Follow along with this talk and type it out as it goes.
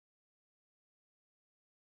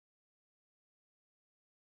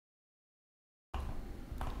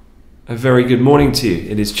A very good morning to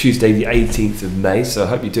you. It is Tuesday the 18th of May, so I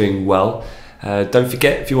hope you're doing well. Don't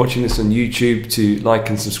forget, if you're watching this on YouTube, to like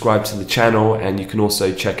and subscribe to the channel, and you can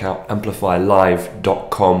also check out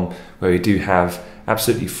AmplifyLive.com, where we do have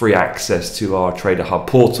absolutely free access to our Trader Hub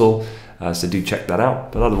portal, so do check that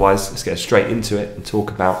out. But otherwise, let's get straight into it and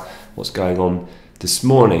talk about what's going on this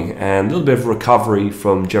morning. And a little bit of recovery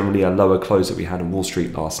from generally a lower close that we had on Wall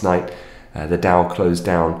Street last night. The Dow closed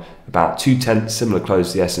down about 0.2, similar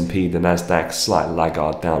close to the S&P, the Nasdaq slight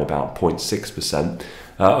laggard down about 0.6%.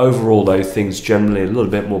 Overall though, things generally a little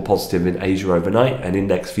bit more positive in Asia overnight, and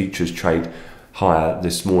index futures trade higher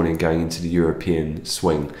this morning going into the European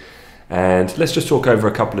swing. And let's just talk over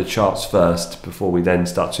a couple of charts first before we then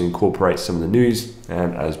start to incorporate some of the news,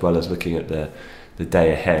 and as well as looking at the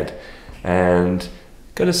day ahead. And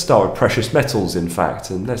going to start with precious metals, in fact,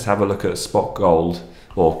 and let's have a look at spot gold,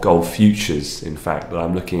 or gold futures, in fact, that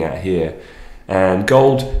I'm looking at here. And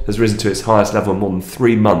gold has risen to its highest level in more than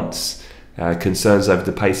 3 months. Concerns over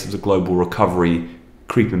the pace of the global recovery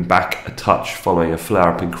creeping back a touch following a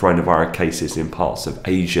flare-up in coronavirus cases in parts of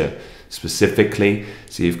Asia specifically.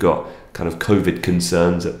 So you've got kind of COVID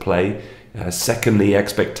concerns at play. Secondly,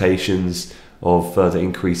 expectations of further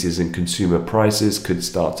increases in consumer prices could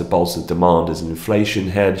start to bolster demand as an inflation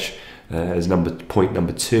hedge, as point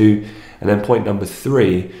number two. And then point number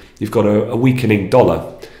three, you've got a weakening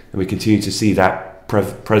dollar, and we continue to see that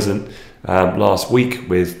present last week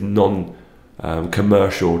with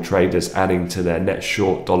non-commercial traders adding to their net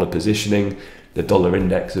short dollar positioning. The dollar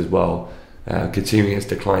index as well continuing its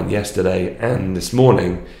decline yesterday and this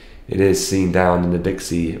morning. It is seen down in the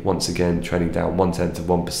Dixie once again, trading down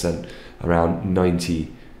 0.1% around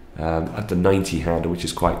 90 at the 90 handle, which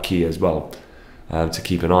is quite key as well. To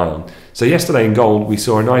keep an eye on. So yesterday in gold we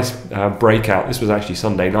saw a nice breakout. This was actually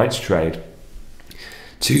Sunday night's trade.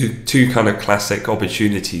 Two kind of classic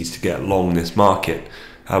opportunities to get long this market.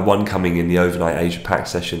 One coming in the overnight Asia Pac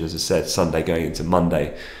session, as I said, Sunday going into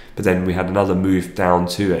Monday. But then we had another move down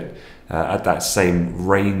to it at that same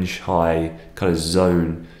range high kind of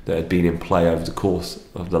zone that had been in play over the course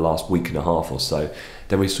of the last week and a half or so.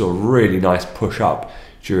 Then we saw a really nice push up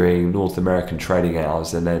during North American trading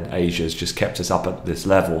hours, and then Asia's just kept us up at this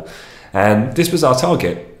level. And this was our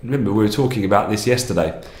target. Remember, we were talking about this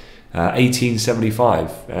yesterday,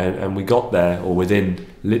 1875, and we got there, or within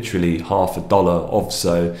literally $0.50 of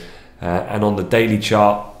so. And on the daily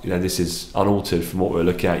chart, this is unaltered from what we were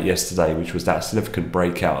looking at yesterday, which was that significant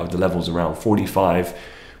breakout of the levels around 45,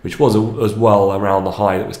 which was as well around the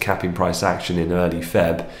high that was capping price action in early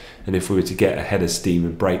Feb. And if we were to get ahead of steam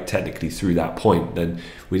and break technically through that point, then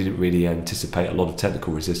we didn't really anticipate a lot of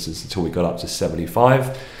technical resistance until we got up to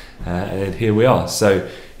 75. And here we are. So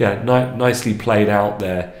yeah, nicely played out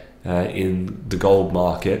there in the gold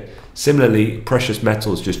market. Similarly, precious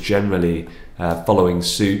metals just generally following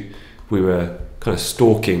suit. We were kind of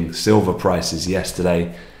stalking silver prices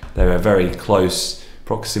yesterday. They were very close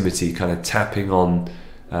proximity, kind of tapping on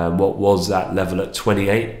what was that level at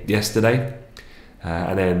 28 yesterday.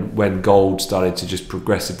 And then when gold started to just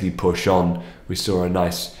progressively push on, we saw a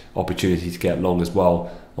nice opportunity to get long as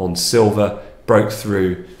well on silver. Broke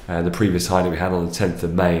through the previous high that we had on the 10th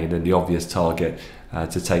of May, and then the obvious target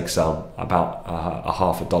to take some about a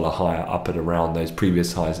 $0.50 higher up and around those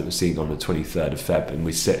previous highs that we're seeing on the 23rd of Feb. And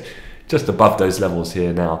we sit just above those levels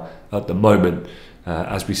here now at the moment,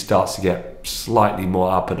 as we start to get slightly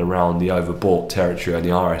more up and around the overbought territory on the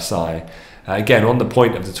RSI. Again, on the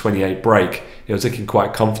point of the 28 break, it was looking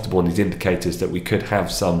quite comfortable in these indicators that we could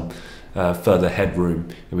have some further headroom,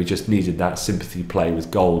 and we just needed that sympathy play with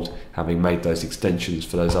gold, having made those extensions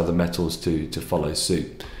for those other metals to follow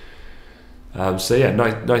suit. So yeah,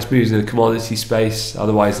 nice moves in the commodity space.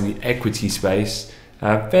 Otherwise, in the equity space,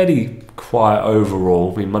 fairly quiet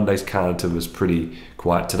overall. I mean, Monday's calendar was pretty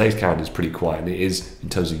quiet. Today's calendar is pretty quiet, and it is, in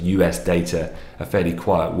terms of US data, a fairly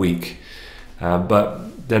quiet week. But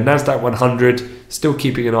the Nasdaq 100 still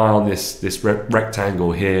keeping an eye on this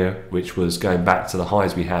rectangle here, which was going back to the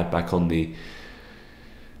highs we had back on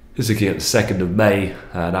looking at the 2nd of May,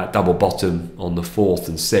 that double bottom on the 4th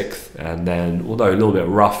and 6th, and then although a little bit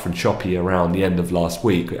rough and choppy around the end of last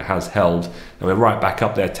week, it has held, and we're right back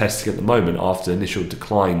up there testing at the moment after initial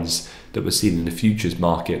declines that were seen in the futures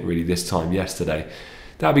market really this time yesterday.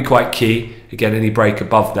 That'd be quite key. Again, any break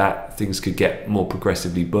above that, things could get more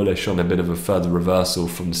progressively bullish on a bit of a further reversal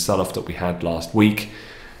from the sell-off that we had last week.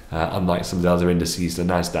 Unlike some of the other indices, the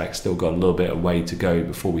Nasdaq still got a little bit of way to go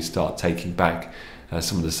before we start taking back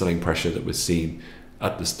some of the selling pressure that was seen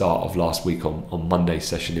at the start of last week on Monday's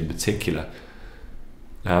session in particular.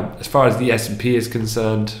 As far as the S&P is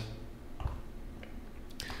concerned,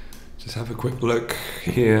 just have a quick look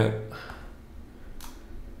here.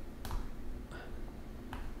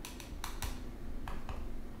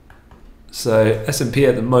 So S&P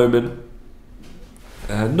at the moment,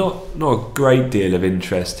 not a great deal of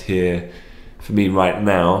interest here for me right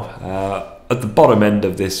now. At the bottom end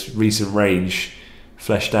of this recent range,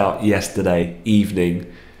 fleshed out yesterday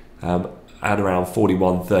evening at around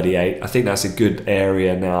 41.38. I think that's a good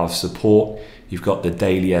area now of support. You've got the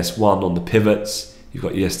daily S1 on the pivots. You've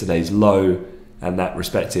got yesterday's low and that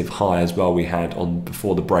respective high as well we had on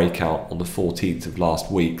before the breakout on the 14th of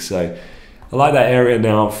last week. So I like that area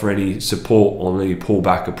now for any support on any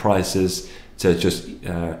pullback of prices to just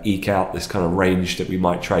eke out this kind of range that we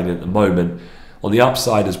might trade in at the moment. On the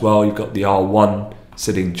upside as well, you've got the R1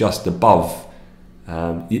 sitting just above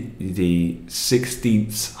the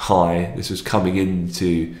 16th high. This was coming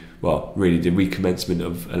into, well, really the recommencement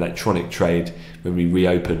of electronic trade when we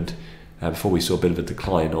reopened before we saw a bit of a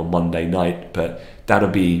decline on Monday night. But that'll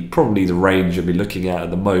be probably the range I'll be looking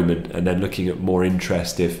at the moment, and then looking at more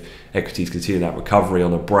interest if equities continue that recovery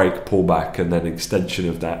on a break, pullback, and then extension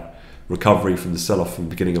of that recovery from the sell-off from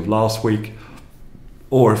the beginning of last week,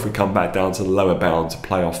 or if we come back down to the lower bound to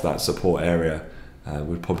play off that support area,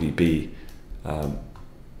 would probably be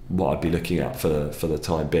what I'd be looking at for the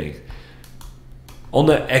time being. On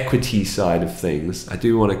the equity side of things, I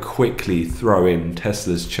do want to quickly throw in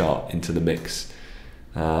Tesla's chart into the mix,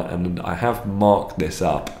 and I have marked this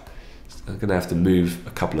up. I'm going to have to move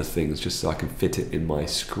a couple of things just so I can fit it in my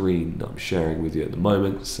screen that I'm sharing with you at the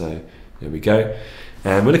moment. So there we go.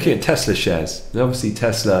 And we're looking at Tesla shares. Now, obviously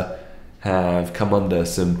Tesla have come under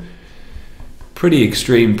some pretty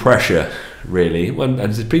extreme pressure, really, and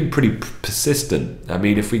it's been pretty persistent. I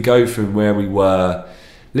mean, if we go from where we were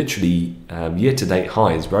literally year-to-date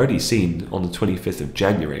highs, we're already seen on the 25th of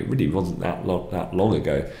January. It really wasn't that long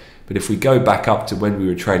ago. But if we go back up to when we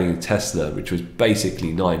were trading in Tesla, which was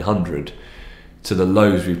basically 900, to the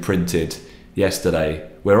lows we printed yesterday,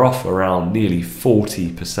 we're off around nearly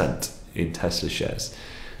 40% in Tesla shares.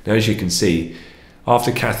 Now, as you can see,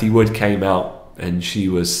 after Cathie Wood came out and she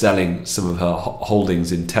was selling some of her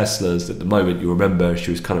holdings in Teslas, at the moment, you remember,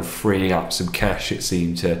 she was kind of freeing up some cash, it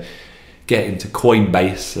seemed, to get into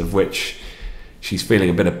Coinbase, of which she's feeling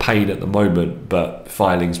a bit of pain at the moment, but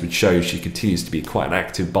filings would show she continues to be quite an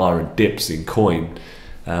active buyer and dips in coin.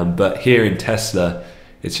 But here in Tesla,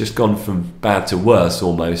 it's just gone from bad to worse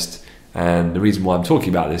almost. And the reason why I'm talking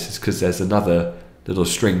about this is because there's another little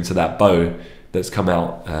string to that bow that's come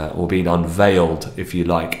out or been unveiled, if you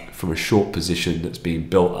like, from a short position that's being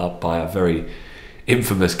built up by a very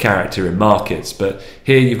infamous character in markets. But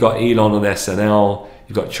here you've got Elon on SNL.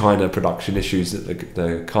 You've got China production issues that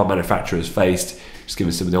the car manufacturers faced, just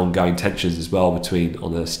given some of the ongoing tensions as well between,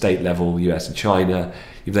 on the state level, US and China.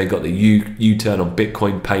 You've then got the U-turn on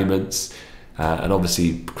Bitcoin payments, and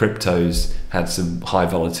obviously cryptos had some high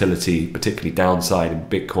volatility, particularly downside in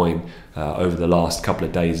Bitcoin over the last couple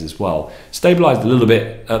of days as well. Stabilized a little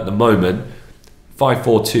bit at the moment.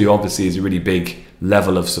 542 obviously is a really big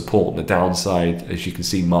level of support on the downside, as you can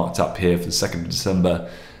see marked up here for the 2nd of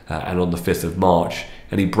December and on the 5th of March.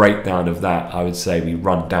 Any breakdown of that, I would say we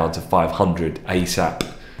run down to 500 ASAP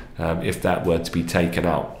if that were to be taken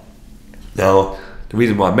out. Now, the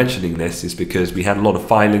reason why I'm mentioning this is because we had a lot of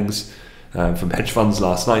filings from hedge funds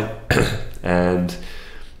last night, and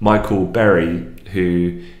Michael Burry,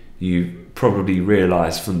 who you probably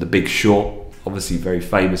realise from The Big Short, obviously very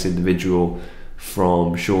famous individual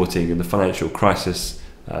from shorting in the financial crisis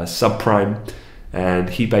subprime, and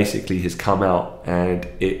he basically has come out and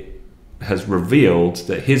it has revealed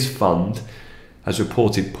that his fund has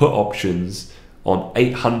reported put options on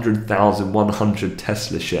 800,100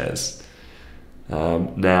 Tesla shares.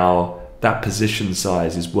 Now, that position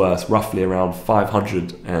size is worth roughly around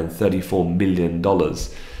 $534 million.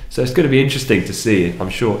 So it's going to be interesting to see. I'm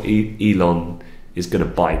sure Elon is going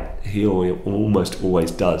to bite. He almost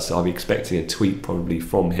always does. So I'll be expecting a tweet probably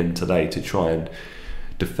from him today to try and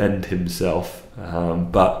defend himself.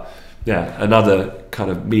 But yeah, another kind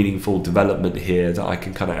of meaningful development here that I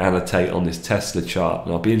can kind of annotate on this Tesla chart.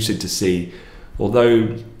 And I'll be interested to see,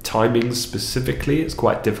 although timing specifically, it's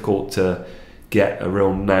quite difficult to get a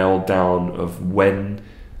real nail down of when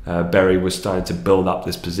Burry was starting to build up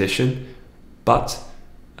this position, but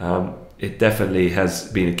it definitely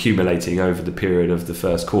has been accumulating over the period of the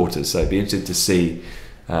first quarter. So it'd be interesting to see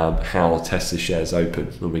how Tesla shares open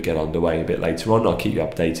when we get underway a bit later on. I'll keep you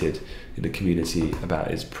updated in the community about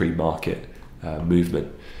its pre-market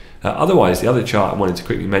movement. Otherwise, the other chart I wanted to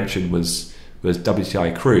quickly mention was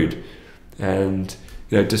WTI crude, and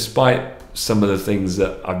despite some of the things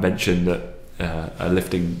that I mentioned that are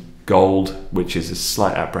lifting gold, which is a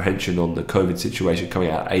slight apprehension on the COVID situation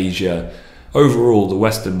coming out of Asia, overall the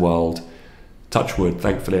Western world, touch wood,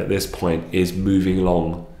 thankfully at this point, is moving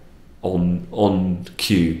along on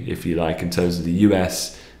cue, if you like, in terms of the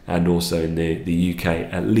US and also in the UK,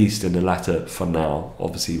 at least in the latter for now.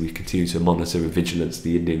 Obviously, we continue to monitor with vigilance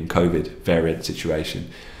the Indian COVID variant situation.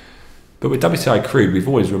 But with WTI crude, we've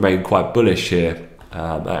always remained quite bullish here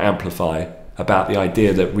at Amplify about the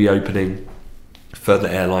idea that reopening, further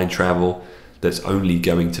airline travel, that's only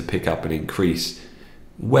going to pick up and increase.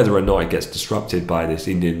 Whether or not it gets disrupted by this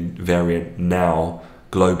Indian variant now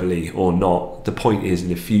globally or not, the point is in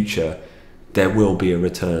the future there will be a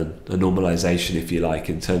return, a normalization, if you like,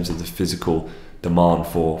 in terms of the physical demand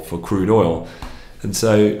for crude oil. And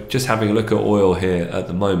so just having a look at oil here at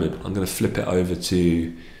the moment, I'm going to flip it over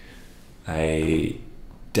to a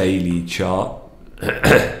daily chart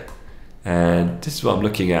and this is what I'm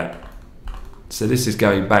looking at. So this is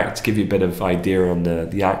going back to give you a bit of idea on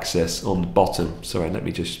the axis on the bottom. Sorry, let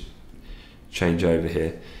me just change over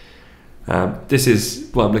here. This is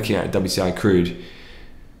what I'm looking at WTI crude.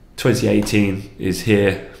 2018 is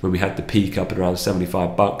here when we had the peak up at around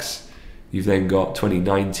 75 bucks. You've then got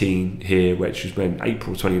 2019 here, which was when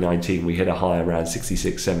April 2019 we hit a high around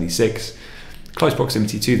 66, 76. Close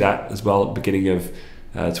proximity to that as well at the beginning of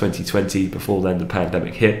 2020. Before then the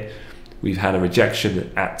pandemic hit. We've had a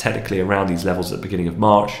rejection at technically around these levels at the beginning of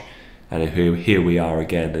March, and here we are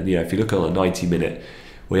again. And if you look on a 90-minute,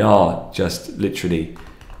 we are just literally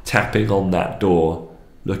tapping on that door,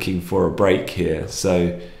 looking for a break here.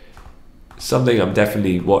 So something I'm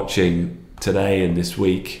definitely watching today and this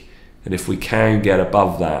week, and if we can get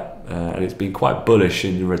above that, and it's been quite bullish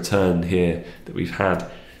in the return here that we've had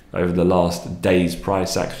over the last day's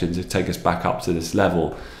price action to take us back up to this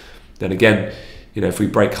level, then again, if we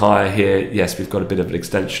break higher here, yes, we've got a bit of an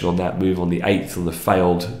extension on that move on the 8th on the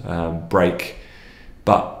failed break,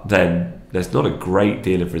 but then there's not a great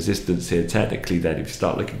deal of resistance here technically then if you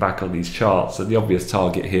start looking back on these charts. And the obvious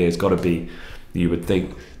target here has got to be, you would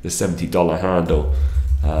think, the $70 handle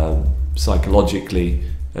psychologically,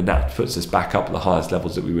 and that puts us back up at the highest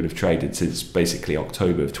levels that we would have traded since basically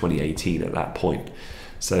October of 2018 at that point.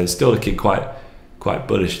 So still looking quite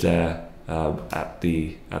bullish there at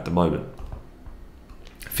the moment.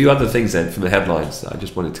 A few other things then from the headlines that I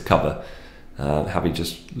just wanted to cover, having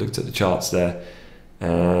just looked at the charts there,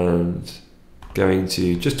 and going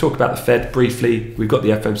to just talk about the Fed briefly. We've got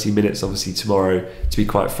the FOMC minutes obviously tomorrow. To be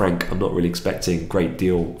quite frank, I'm not really expecting a great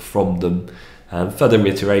deal from them. Further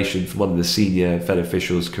reiteration from one of the senior Fed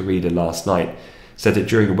officials, Clarida, last night, said that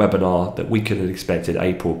during a webinar that weaker than expected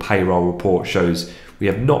April payroll report shows we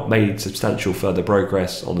have not made substantial further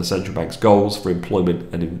progress on the central bank's goals for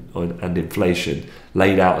employment and inflation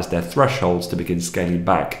laid out as their thresholds to begin scaling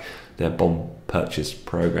back their bond purchase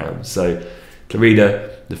program. So Clarida,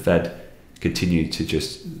 the Fed, continue to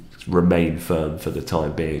just remain firm for the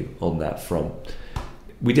time being on that front.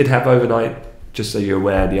 We did have overnight, just so you're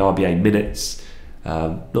aware, the RBA minutes.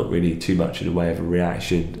 Not really too much in the way of a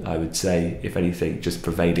reaction, I would say. If anything, just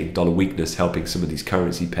pervading dollar weakness, helping some of these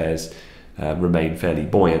currency pairs remain fairly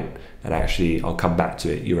buoyant. And actually, I'll come back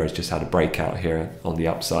to it. Euro's just had a breakout here on the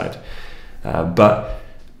upside. But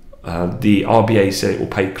the RBA said it will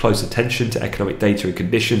pay close attention to economic data and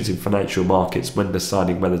conditions in financial markets when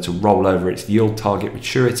deciding whether to roll over its yield target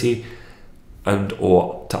maturity and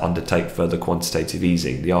or to undertake further quantitative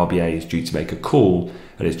easing. The RBA is due to make a call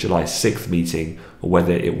at its July 6th meeting on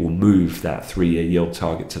whether it will move that 3-year yield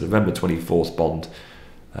target to November 24th bond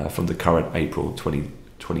from the current April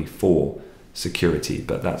 2024 security.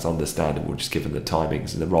 But that's understandable just given the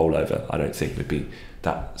timings and the rollover. I don't think would be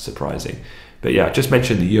that surprising. But yeah, I just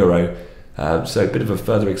mentioned the euro. So a bit of a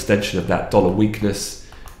further extension of that dollar weakness,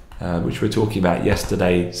 which we were talking about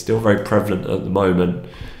yesterday, still very prevalent at the moment.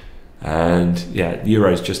 And yeah, the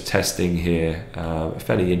euro is just testing here a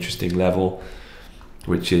fairly interesting level,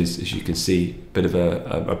 which is, as you can see, a bit of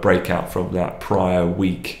a breakout from that prior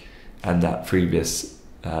week and that previous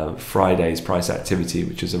Friday's price activity,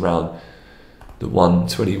 which is around the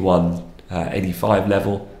 121.85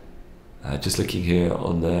 level. Just looking here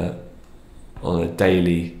on a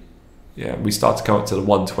daily, yeah, we start to come up to the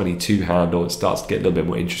 122 handle. It starts to get a little bit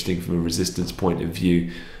more interesting from a resistance point of view,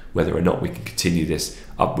 whether or not we can continue this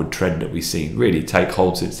upward trend that we've seen really take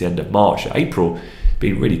hold since the end of March. April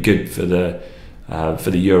been really good for the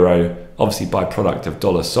euro, obviously byproduct of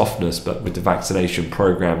dollar softness, but with the vaccination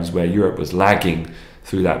programs where Europe was lagging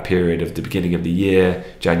through that period of the beginning of the year,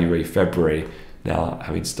 January, February, now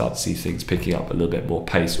having started to see things picking up a little bit more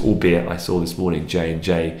pace, albeit I saw this morning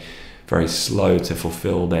J&J very slow to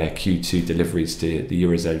fulfill their Q2 deliveries to the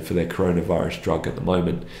Eurozone for their coronavirus drug at the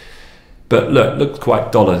moment. But looks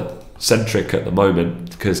quite dollar centric at the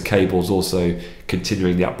moment because cable's also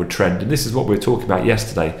continuing the upward trend. And this is what we were talking about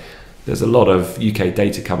yesterday. there's a lot of UK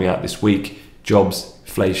data coming out this week, jobs,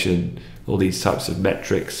 inflation, all these types of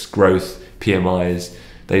metrics, growth, PMIs,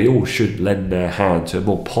 they all should lend their hand to a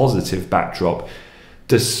more positive backdrop,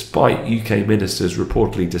 despite UK ministers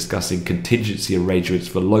reportedly discussing contingency arrangements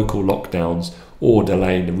for local lockdowns or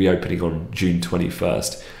delaying the reopening on June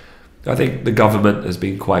 21st. I think the government has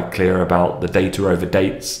been quite clear about the data over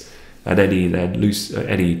dates, and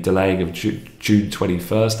any delaying of June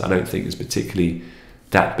 21st I don't think is particularly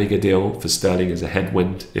that big a deal for sterling as a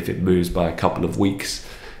headwind if it moves by a couple of weeks,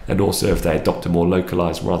 and also if they adopt a more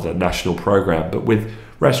localized rather than national program. But with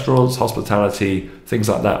restaurants, hospitality, things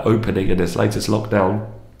like that opening in this latest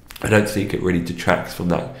lockdown, I don't think it really detracts from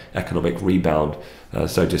that economic rebound,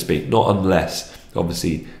 so to speak, not unless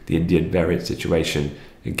obviously the Indian variant situation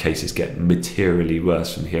in cases get materially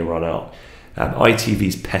worse from here on out.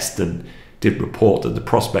 ITV's Peston did report that the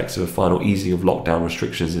prospects of a final easing of lockdown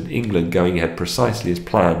restrictions in England going ahead precisely as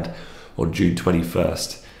planned on June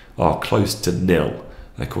 21st are close to nil,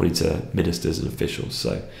 according to ministers and officials.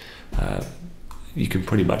 So you can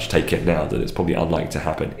pretty much take it now that it's probably unlikely to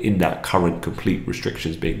happen in that current complete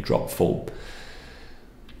restrictions being dropped form.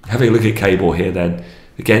 Having a look at cable here then,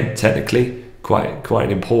 again, technically, quite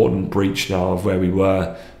an important breach now of where we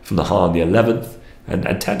were from the high on the 11th,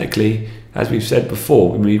 and technically, as we've said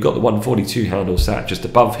before, I mean, we've got the 142 handle sat just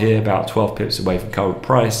above here, about 12 pips away from current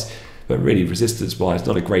price, but really resistance wise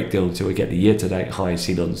not a great deal until we get the year to date high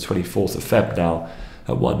seen on the 24th of Feb now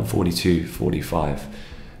at 142.45.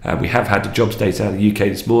 We have had the jobs data out of the UK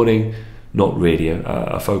this morning, not really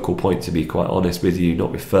a focal point to be quite honest with you,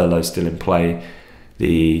 not with furlough still in play.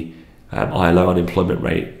 The ILO unemployment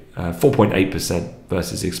rate 4.8%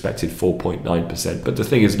 versus expected 4.9%. But the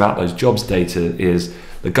thing is about those jobs data is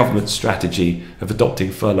the government's strategy of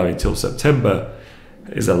adopting furlough until September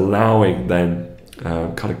is allowing then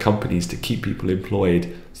kind of companies to keep people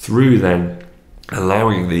employed through then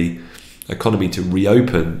allowing the economy to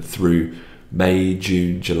reopen through May,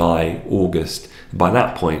 June, July, August. And by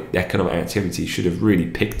that point, the economic activity should have really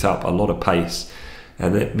picked up a lot of pace.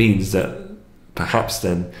 And it means that perhaps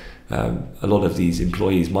then a lot of these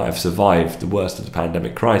employees might have survived the worst of the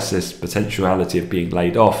pandemic crisis, potentiality of being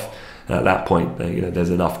laid off, and at that point there's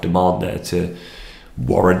enough demand there to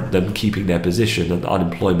warrant them keeping their position, and the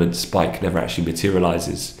unemployment spike never actually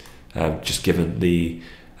materializes, just given the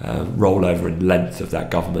rollover and length of that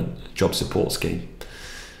government job support scheme.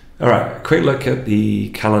 All right, quick look at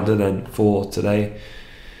the calendar then for today.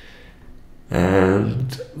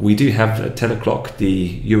 And we do have at 10 o'clock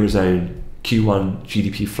the Eurozone Q1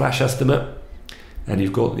 GDP flash estimate, and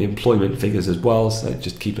you've got the employment figures as well, so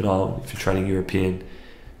just keep an eye on if you're trading European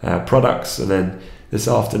products. And then this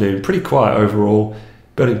afternoon, pretty quiet overall,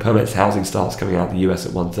 building permits, housing starts coming out of the US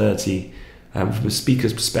at 1:30. From a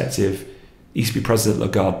speaker's perspective, ECB President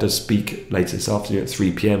Lagarde does speak later this afternoon at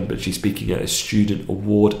 3 p.m, but she's speaking at a student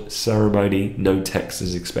award ceremony. No text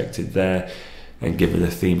is expected there, and given the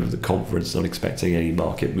theme of the conference, not expecting any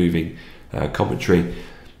market moving commentary.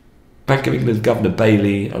 Bank of England Governor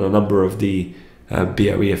Bailey and a number of the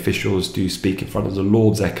BOE officials do speak in front of the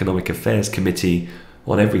Lords Economic Affairs Committee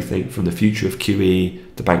on everything from the future of QE,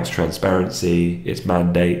 the bank's transparency, its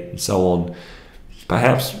mandate, and so on.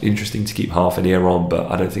 Perhaps interesting to keep half an ear on,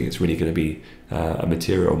 but I don't think it's really going to be a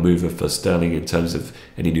material mover for sterling in terms of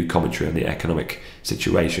any new commentary on the economic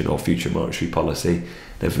situation or future monetary policy.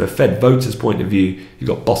 Then from a Fed voters' point of view, you've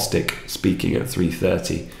got Bostic speaking at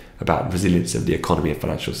 3:30 about resilience of the economy and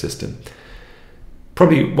financial system.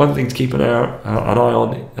 Probably one thing to keep an eye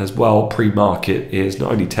on as well pre-market is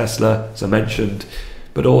not only Tesla, as I mentioned,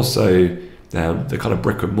 but also the kind of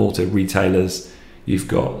brick and mortar retailers. You've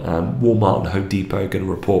got Wal-Mart and Home Depot going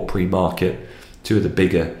to report pre-market, two of the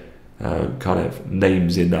bigger kind of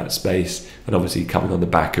names in that space, and obviously coming on the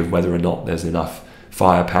back of whether or not there's enough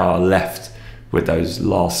firepower left with those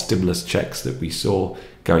last stimulus checks that we saw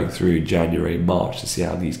going through January and March to see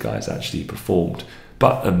how these guys actually performed,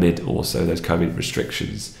 but amid also those COVID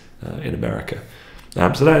restrictions in America.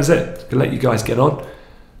 So that is it. Gonna let you guys get on.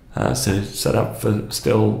 So set up for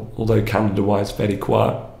still, although calendar-wise fairly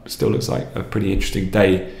quiet, still looks like a pretty interesting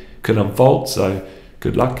day could unfold. So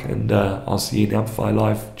good luck, and I'll see you in the Amplify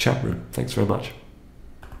Live chat room. Thanks very much.